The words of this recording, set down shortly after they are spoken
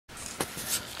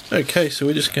Okay, so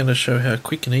we're just going to show how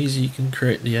quick and easy you can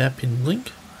create the app in Blynk.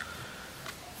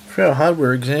 For our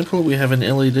hardware example, we have an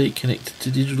LED connected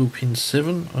to digital pin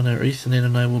 7 on our Ethernet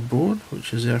enabled board,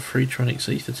 which is our free Tronix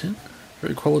Ether 10.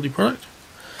 Very quality product.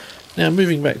 Now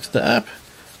moving back to the app,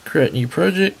 create new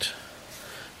project,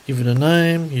 give it a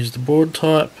name, use the board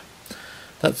type.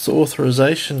 That's the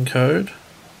authorization code,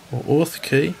 or auth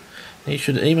key. And you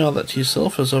should email that to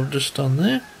yourself as I've just done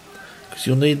there, because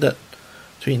you'll need that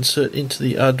to insert into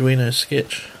the Arduino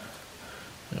sketch.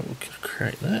 Now we'll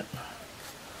create that.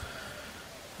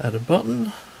 Add a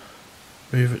button,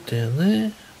 move it down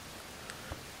there,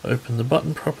 open the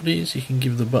button properties. You can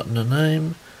give the button a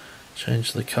name,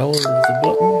 change the colour of the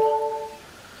button.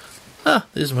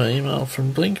 There's my email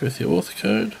from Blynk with the auth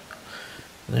code.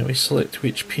 Now we select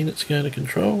which pin it's going to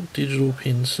control, digital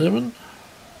pin 7.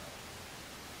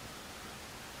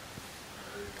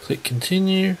 Click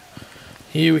continue.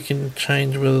 Here we can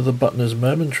change whether the button is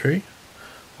momentary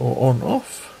or on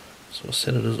off. So I'll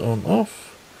set it as on off.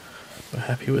 We're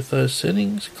happy with those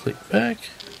settings. Click back.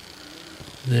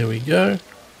 There we go.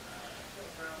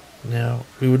 Now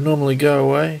we would normally go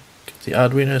away, get the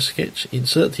Arduino sketch,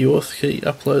 insert the auth key,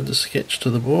 upload the sketch to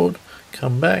the board,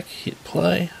 come back, hit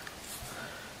play.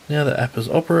 Now the app is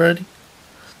operating.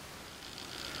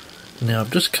 Now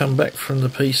I've just come back from the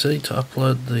PC to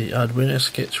upload the Arduino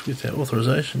sketch with our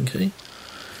authorization key.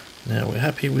 Now we're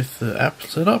happy with the app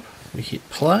setup. We hit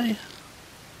play.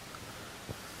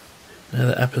 Now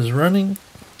the app is running.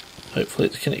 Hopefully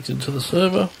it's connected to the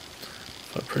server.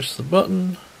 If I press the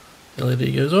button,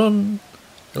 LED goes on,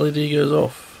 LED goes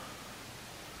off.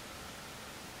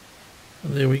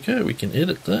 And there we go, we can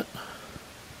edit that.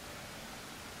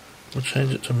 We'll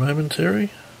change it to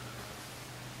momentary.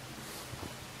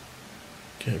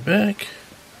 Go back,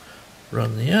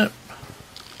 run the app.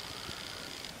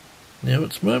 Now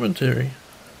it's momentary.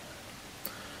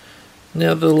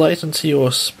 Now the latency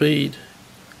or speed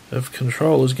of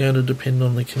control is going to depend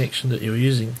on the connection that you're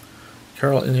using.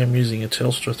 Currently I'm using a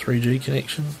Telstra 3G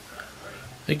connection.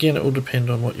 Again, it will depend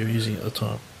on what you're using at the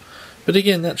time. But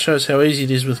again, that shows how easy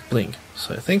it is with Blynk.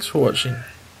 So thanks for watching.